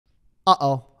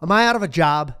uh-oh, am I out of a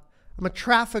job? I'm a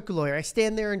traffic lawyer. I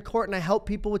stand there in court and I help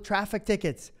people with traffic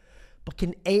tickets. But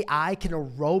can AI, can a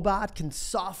robot, can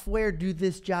software do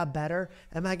this job better?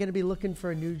 Am I going to be looking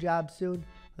for a new job soon?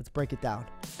 Let's break it down.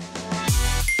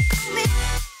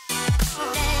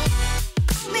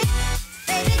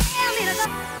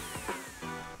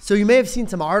 So you may have seen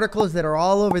some articles that are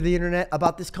all over the internet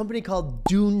about this company called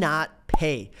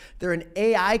DoNotPay. They're an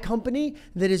AI company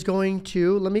that is going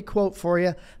to, let me quote for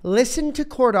you, listen to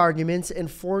court arguments and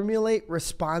formulate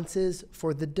responses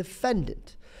for the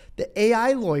defendant. The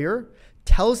AI lawyer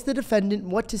tells the defendant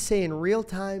what to say in real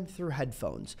time through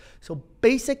headphones. So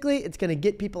basically, it's going to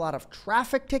get people out of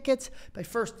traffic tickets by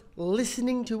first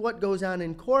listening to what goes on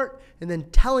in court and then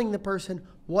telling the person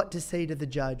what to say to the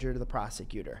judge or to the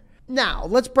prosecutor. Now,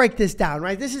 let's break this down,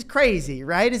 right? This is crazy,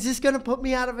 right? Is this going to put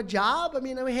me out of a job? I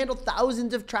mean, I handle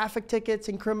thousands of traffic tickets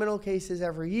and criminal cases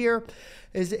every year.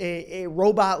 Is a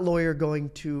robot lawyer going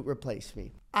to replace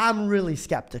me? I'm really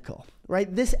skeptical,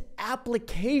 right? This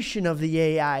application of the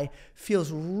AI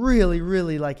feels really,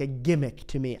 really like a gimmick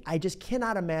to me. I just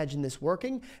cannot imagine this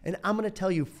working, and I'm going to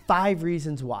tell you 5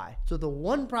 reasons why. So the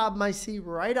one problem I see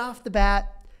right off the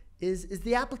bat is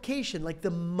the application, like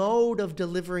the mode of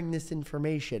delivering this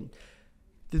information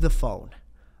through the phone.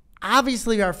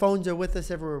 Obviously, our phones are with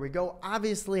us everywhere we go.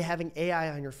 Obviously, having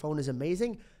AI on your phone is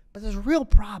amazing, but there's a real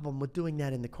problem with doing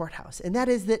that in the courthouse, and that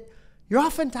is that you're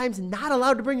oftentimes not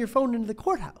allowed to bring your phone into the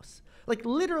courthouse. Like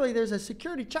literally, there's a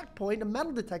security checkpoint, a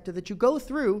metal detector that you go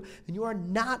through, and you are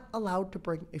not allowed to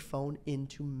bring a phone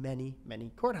into many,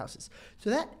 many courthouses.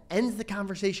 So that ends the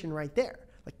conversation right there.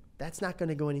 That's not going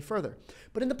to go any further.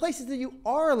 But in the places that you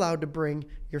are allowed to bring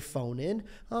your phone in,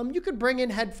 you could bring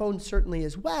in headphones certainly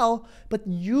as well, but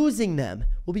using them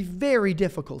will be very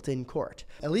difficult in court.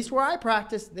 At least where I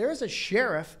practice, there is a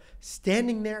sheriff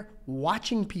standing there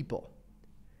watching people.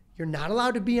 You're not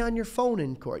allowed to be on your phone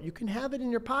in court. You can have it in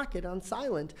your pocket on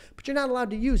silent, but you're not allowed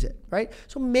to use it, right?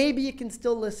 So maybe you can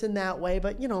still listen that way,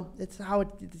 but it's how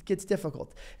it gets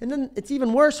difficult. And then it's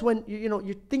even worse when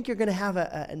you think you're going to have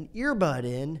an earbud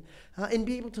in and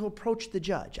be able to approach the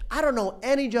judge. I don't know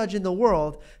any judge in the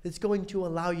world that's going to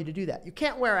allow you to do that. You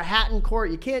can't wear a hat in court.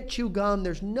 You can't chew gum.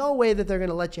 There's no way that they're going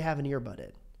to let you have an earbud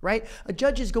in. Right? A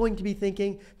judge is going to be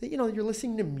thinking that, you're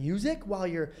listening to music while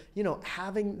you're,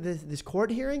 having this court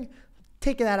hearing.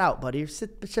 Take that out, buddy.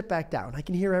 Sit back down. I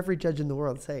can hear every judge in the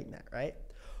world saying that, right?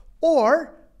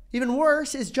 Or even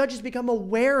worse is judges become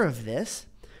aware of this.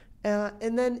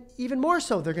 And then even more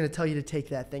so, they're going to tell you to take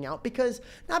that thing out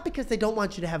not because they don't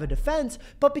want you to have a defense,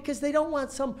 but because they don't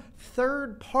want some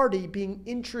third party being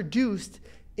introduced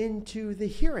into the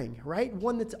hearing, right?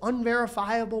 One that's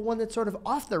unverifiable, one that's sort of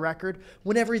off the record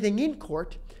when everything in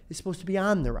court is supposed to be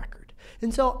on the record.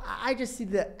 And so I just see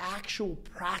the actual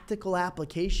practical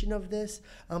application of this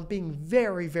being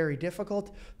very, very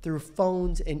difficult through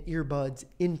phones and earbuds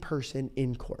in person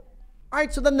in court. All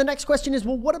right, so then the next question is,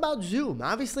 well, what about Zoom?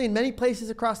 Obviously, in many places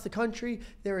across the country,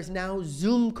 there is now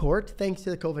Zoom court thanks to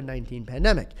the COVID-19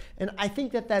 pandemic. And I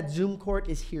think that Zoom court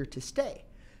is here to stay.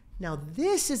 Now,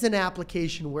 this is an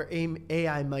application where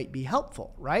AI might be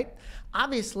helpful, right?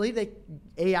 Obviously,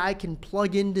 AI can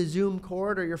plug into Zoom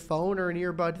court or your phone or an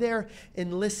earbud there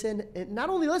and listen, and not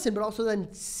only listen, but also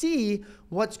then see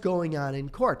what's going on in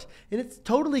court. And it's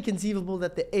totally conceivable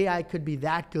that the AI could be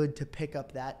that good to pick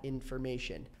up that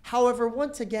information. However,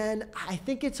 once again, I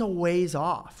think it's a ways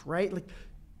off, right? Like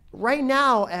right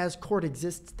now, as court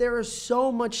exists, there is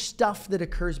so much stuff that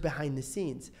occurs behind the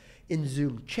scenes. In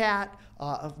Zoom chat,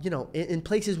 in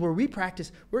places where we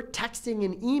practice, we're texting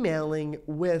and emailing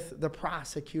with the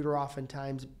prosecutor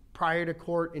oftentimes prior to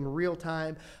court in real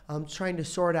time, trying to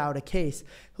sort out a case.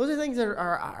 Those are things that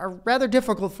are rather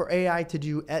difficult for AI to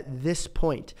do at this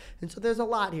point. And so there's a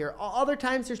lot here. Other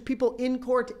times there's people in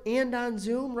court and on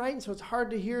Zoom, right? And so it's hard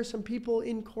to hear some people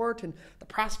in court, and the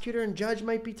prosecutor and judge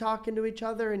might be talking to each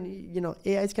other, and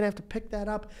AI is going to have to pick that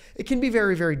up. It can be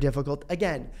very, very difficult.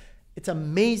 Again, it's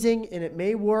amazing and it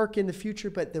may work in the future,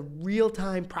 but the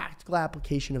real-time practical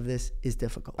application of this is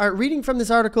difficult. All right, reading from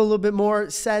this article a little bit more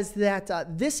says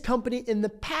that this company in the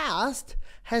past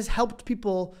has helped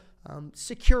people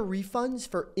secure refunds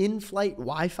for in-flight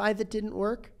Wi-Fi that didn't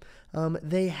work.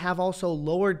 They have also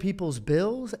lowered people's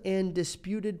bills and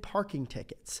disputed parking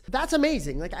tickets. That's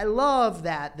amazing. Like, I love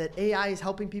that AI is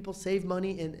helping people save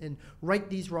money and right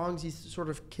these wrongs, these sort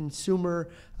of consumer,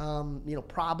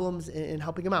 problems, and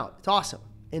helping them out. It's awesome.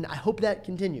 And I hope that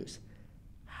continues.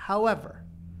 However,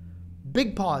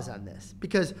 big pause on this,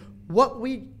 because what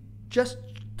we just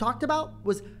talked about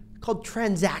was called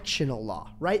transactional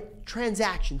law, right?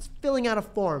 Transactions, filling out a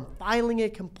form, filing a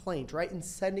complaint, right? And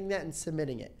sending that and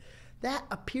submitting it. That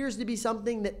appears to be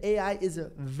something that AI is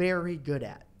very good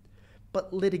at.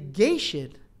 But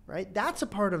litigation, right? That's a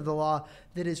part of the law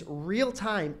that is real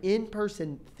time, in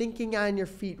person, thinking on your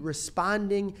feet,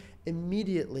 responding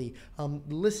immediately,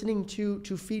 listening to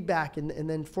feedback and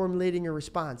then formulating a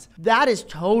response. That is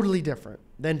totally different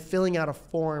than filling out a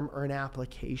form or an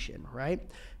application, right?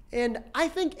 And I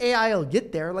think AI will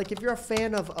get there. Like if you're a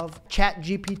fan of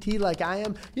ChatGPT like I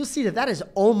am, you'll see that is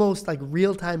almost like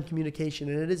real-time communication,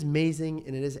 and it is amazing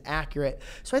and it is accurate.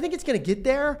 So I think it's gonna get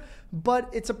there, but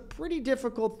it's a pretty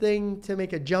difficult thing to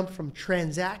make a jump from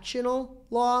transactional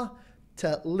law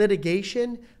to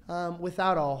litigation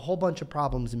without a whole bunch of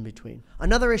problems in between.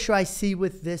 Another issue I see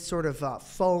with this sort of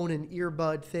phone and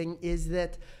earbud thing is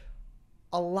that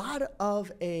a lot of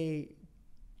a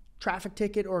traffic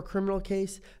ticket or a criminal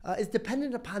case is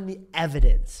dependent upon the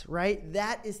evidence, right?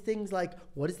 That is things like,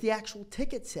 what does the actual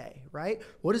ticket say, right?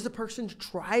 What is the person's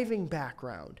driving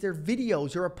background? Their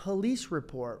videos or a police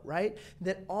report, right?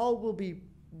 That all will be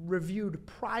reviewed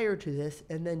prior to this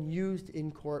and then used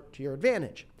in court to your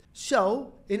advantage.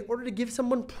 So in order to give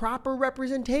someone proper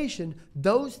representation,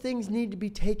 those things need to be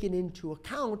taken into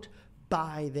account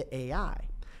by the AI.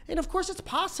 And of course, it's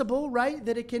possible, right,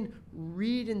 that it can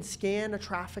read and scan a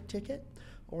traffic ticket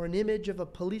or an image of a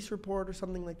police report or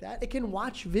something like that. It can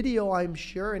watch video, I'm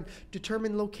sure, and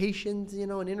determine locations,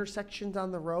 and intersections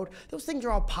on the road. Those things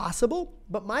are all possible,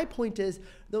 but my point is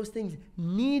those things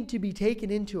need to be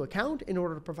taken into account in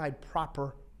order to provide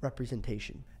proper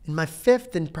representation. And my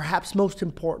fifth and perhaps most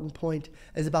important point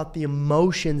is about the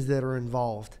emotions that are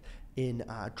involved in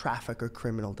traffic or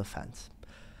criminal defense.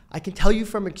 I can tell you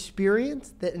from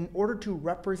experience that in order to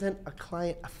represent a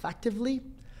client effectively,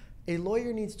 a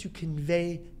lawyer needs to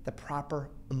convey the proper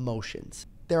emotions.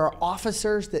 There are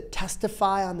officers that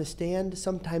testify on the stand,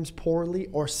 sometimes poorly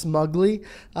or smugly,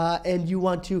 and you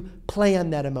want to play on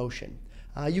that emotion.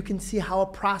 You can see how a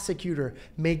prosecutor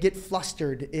may get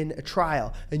flustered in a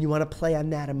trial, and you want to play on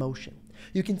that emotion.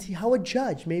 You can see how a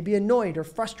judge may be annoyed or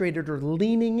frustrated or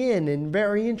leaning in and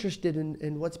very interested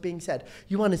in what's being said.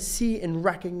 You want to see and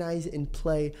recognize and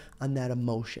play on that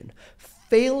emotion.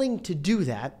 Failing to do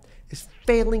that is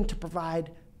failing to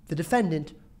provide the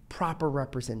defendant proper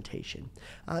representation.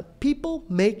 People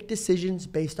make decisions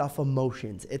based off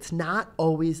emotions. It's not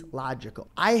always logical.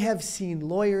 I have seen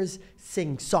lawyers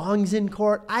sing songs in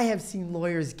court. I have seen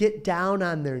lawyers get down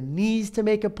on their knees to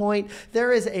make a point.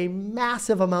 There is a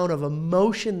massive amount of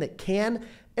emotion that can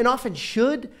and often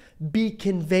should be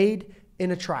conveyed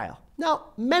in a trial.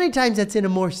 Now, many times that's in a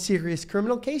more serious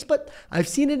criminal case, but I've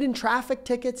seen it in traffic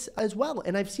tickets as well,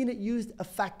 and I've seen it used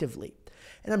effectively.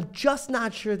 And I'm just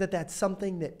not sure that that's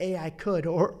something that AI could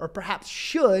or perhaps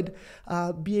should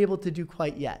be able to do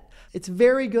quite yet. It's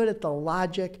very good at the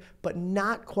logic, but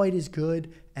not quite as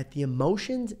good at the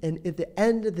emotions. And at the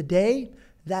end of the day,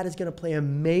 that is going to play a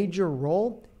major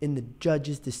role in the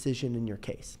judge's decision in your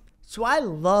case. So I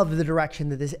love the direction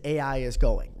that this AI is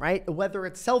going, right? Whether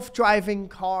it's self-driving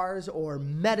cars or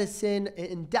medicine,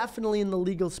 and definitely in the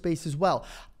legal space as well.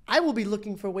 I will be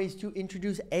looking for ways to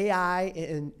introduce AI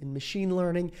and machine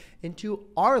learning into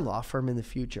our law firm in the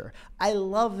future. I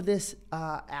love this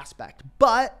aspect,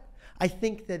 but I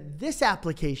think that this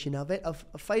application of it, of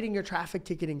fighting your traffic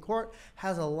ticket in court,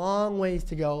 has a long ways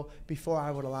to go before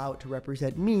I would allow it to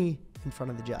represent me in front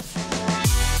of the judge.